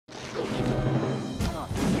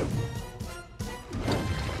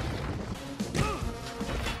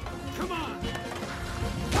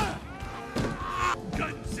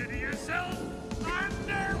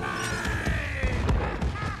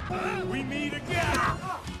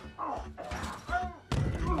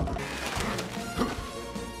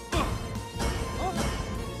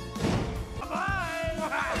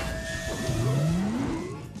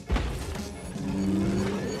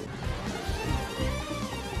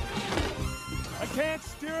I can't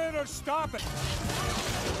steer it or stop it.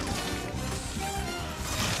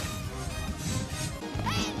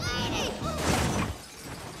 Hey, lady!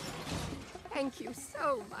 Thank you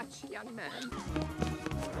so much, young man.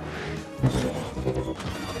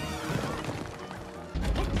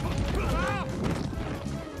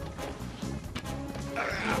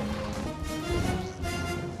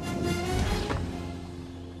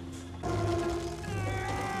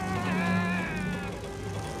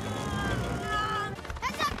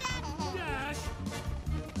 Heads up, Dad! Dash!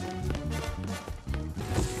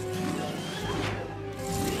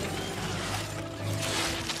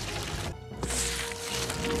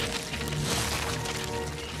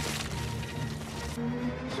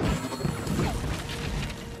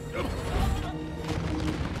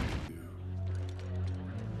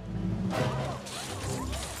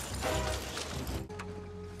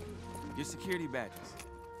 Your security badges.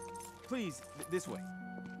 Please, this way.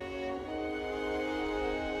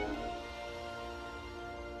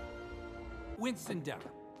 Winston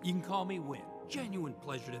Dever. You can call me Win. Genuine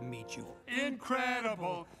pleasure to meet you.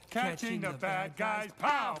 Incredible! Catching the bad guys.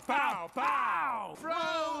 Pow, pow, pow!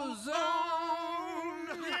 Frozone!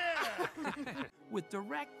 Yeah! With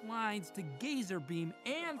direct lines to Gazer Beam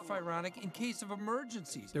and Phyronic in case of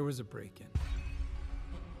emergencies. There was a break-in.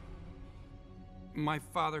 My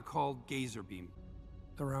father called Gazer Beam.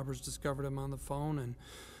 The robbers discovered him on the phone and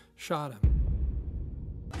shot him.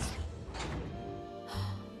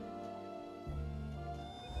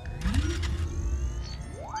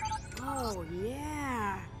 Oh,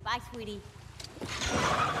 yeah. Bye, sweetie.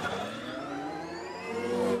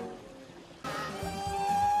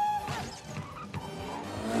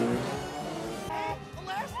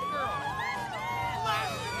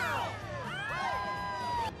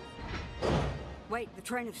 Wait, the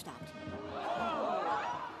train has stopped.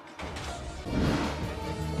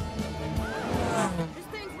 This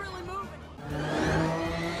thing's really moving.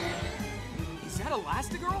 Is that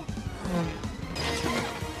Elastigirl?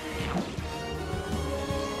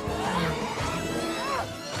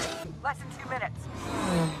 Less than 2 minutes.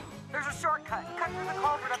 There's a shortcut. Cut through the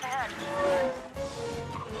culvert up ahead.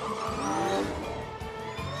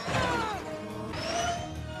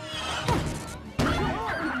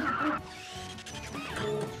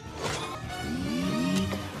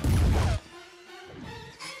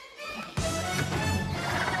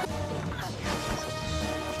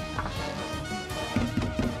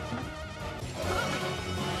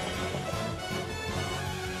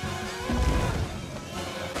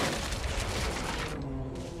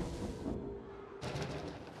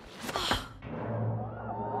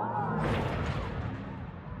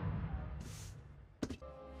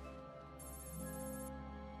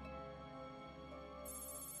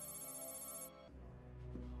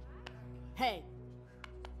 Hey.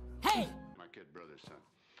 Hey! My kid brother's son.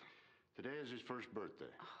 Today is his first birthday.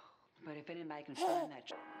 But if anybody can stand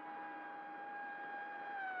that...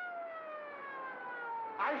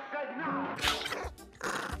 I said no!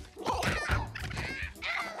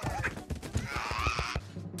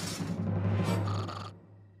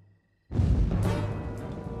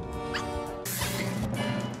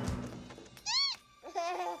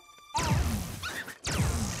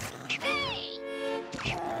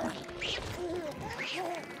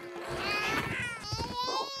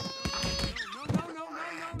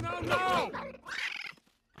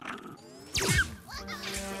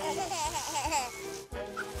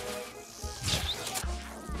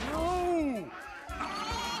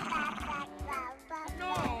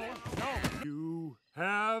 You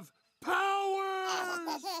have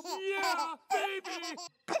powers! Yeah, baby!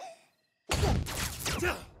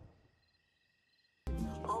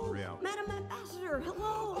 Oh, Madam Ambassador,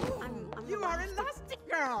 hello. I'm You are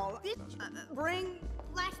Elastigirl. bring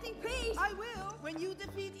lasting peace. I will when you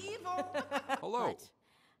defeat evil. Hello.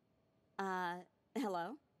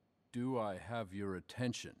 Hello? Do I have your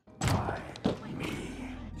attention?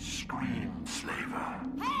 Scream, slaver.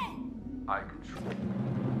 Hey! I control.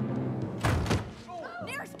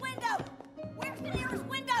 Nearest window! Where's the nearest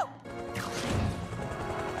window?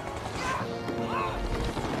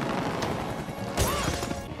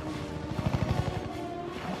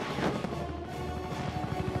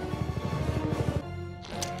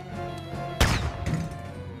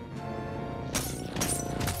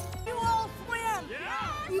 You all swim!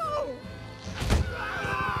 Yeah! No!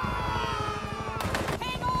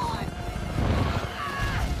 Hang on!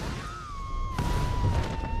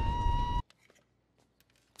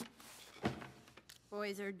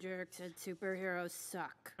 Boys are jerks and superheroes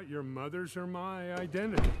suck. Your mothers are my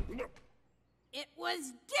identity. It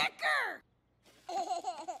was Dicker!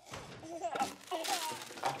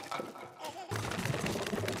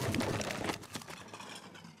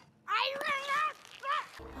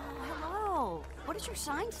 Hello. What does your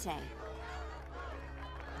sign say?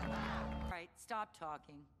 All right, stop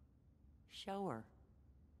talking. Show her.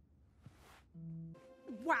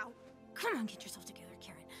 Wow. Come on, get yourself together,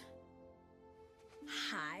 Karen.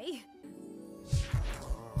 Hi.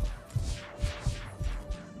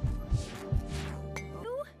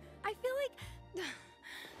 Ooh, I feel like...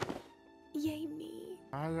 Yay me.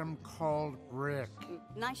 I am called Brick.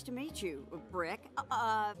 Nice to meet you, Brick.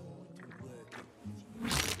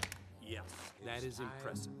 Yes, that is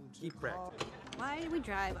impressive. Keep practicing. Why did we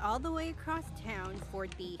drive all the way across town for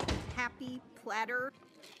the happy platter?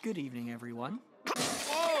 Good evening, everyone.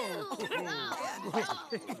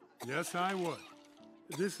 Yes, I would.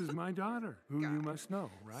 This is my daughter, who you must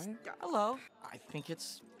know, right? Hello. I think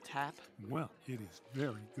it's Tap. Well, it is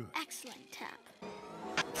very good. Excellent tap.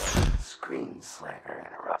 Screenslaver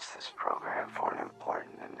interrupts this program for an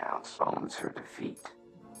important announcement. Postpones her defeat.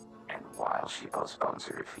 And while she postpones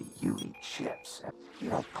her defeat, you eat chips. You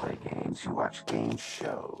don't play games, you watch game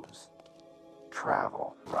shows.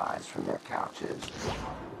 Travel, rise from their couches,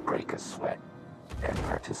 break a sweat, and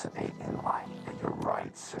participate in life. And your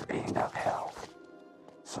rights are being upheld.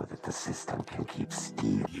 So that the system can keep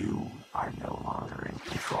stealing. You are no longer in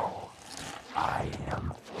control. I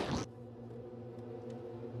am.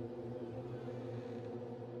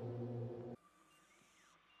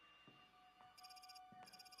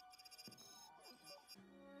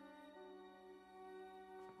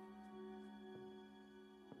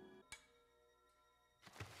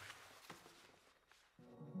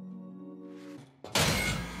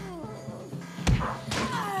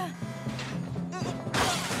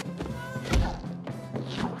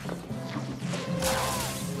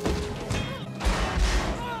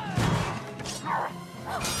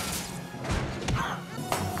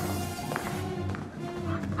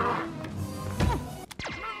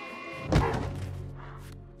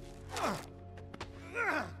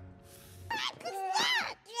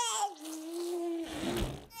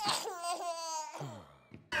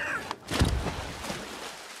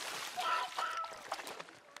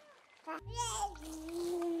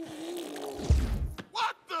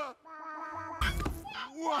 What the?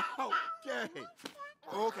 Wow, okay.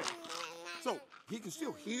 Okay. So, he can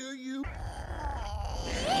still hear you?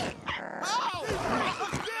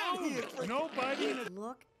 Nobody.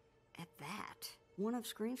 Look at that. One of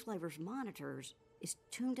Screenslaver's monitors is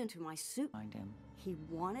tuned into my suit. Find him. He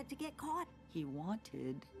wanted to get caught. He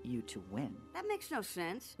wanted you to win. That makes no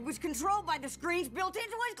sense. It was controlled by the screens built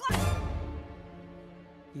into his glass.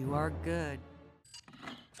 You are good.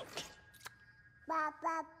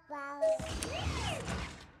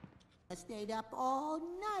 I stayed up all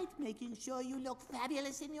night making sure you look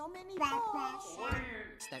fabulous in your mini dress.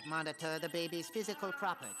 That monitor the baby's physical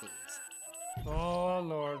properties. Oh,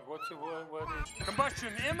 Lord. What is...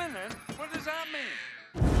 Combustion imminent? What does that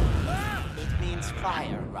mean? It means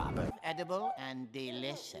fire, Robert. Edible and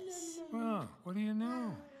delicious. Well, what do you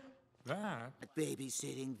know? That?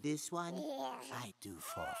 Babysitting this one, I do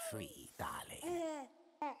for free, darling.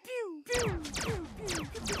 Pew, pew, pew, pew, pew,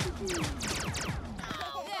 pew, pew.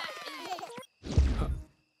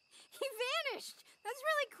 He vanished! That's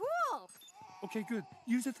really cool! Okay, good.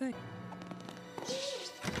 Use the thing.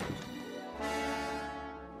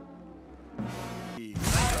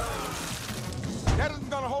 That isn't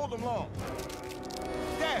gonna hold them long.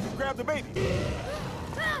 Dad, grab the baby.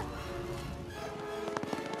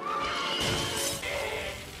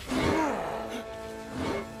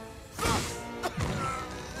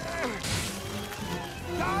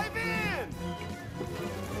 Dive in!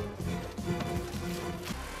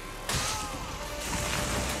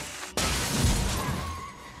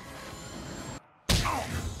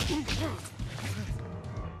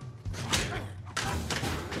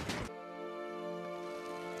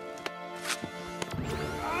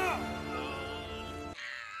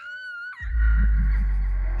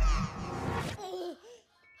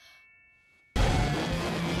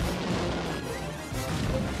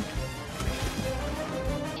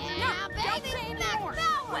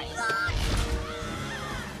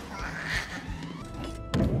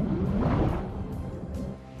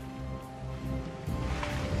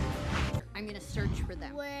 I'm gonna search for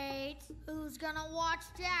them. Wait, who's gonna watch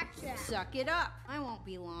Jack Jack? Suck it up. I won't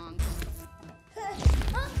be long.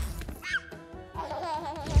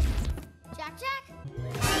 Jack Jack?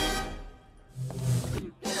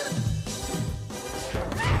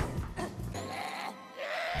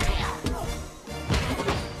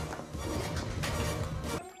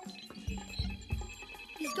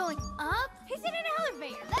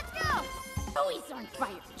 on fire.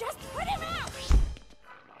 Just put him out!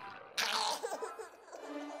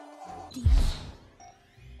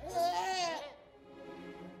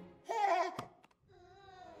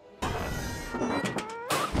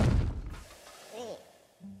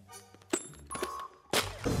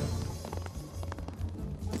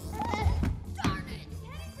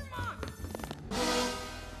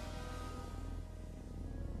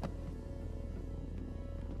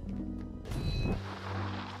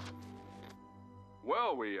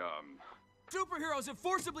 Well, we, Superheroes have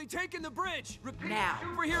forcibly taken the bridge! Repeat, now.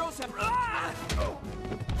 Superheroes have...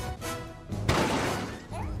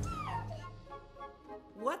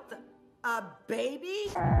 What the? A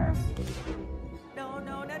baby? No,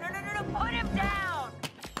 no, no, no, no, no, no, put him down!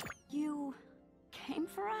 You came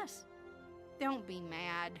for us? Don't be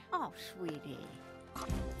mad. Oh, sweetie.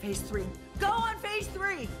 Phase 3. Go on phase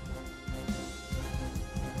 3!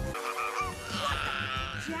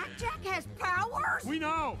 Jack has powers? We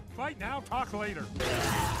know. Fight now, talk later.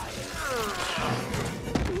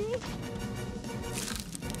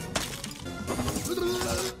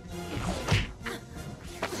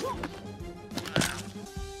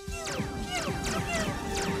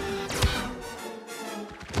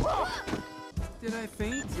 Did I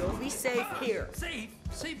faint? You'll be safe here. Safe?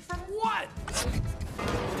 Safe from what?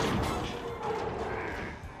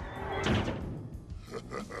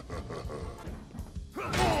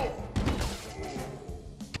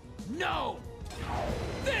 No!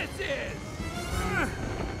 This is...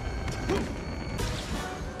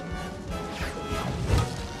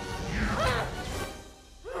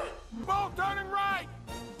 Ball turning right!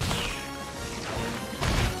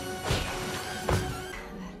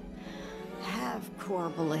 Have core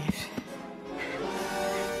beliefs.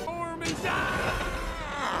 Or me die!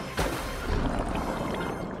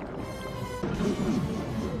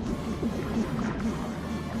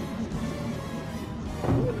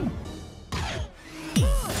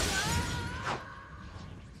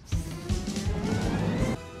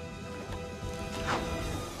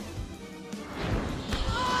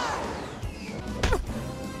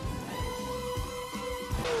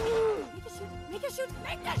 Make a shoot!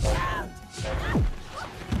 Make a shoot!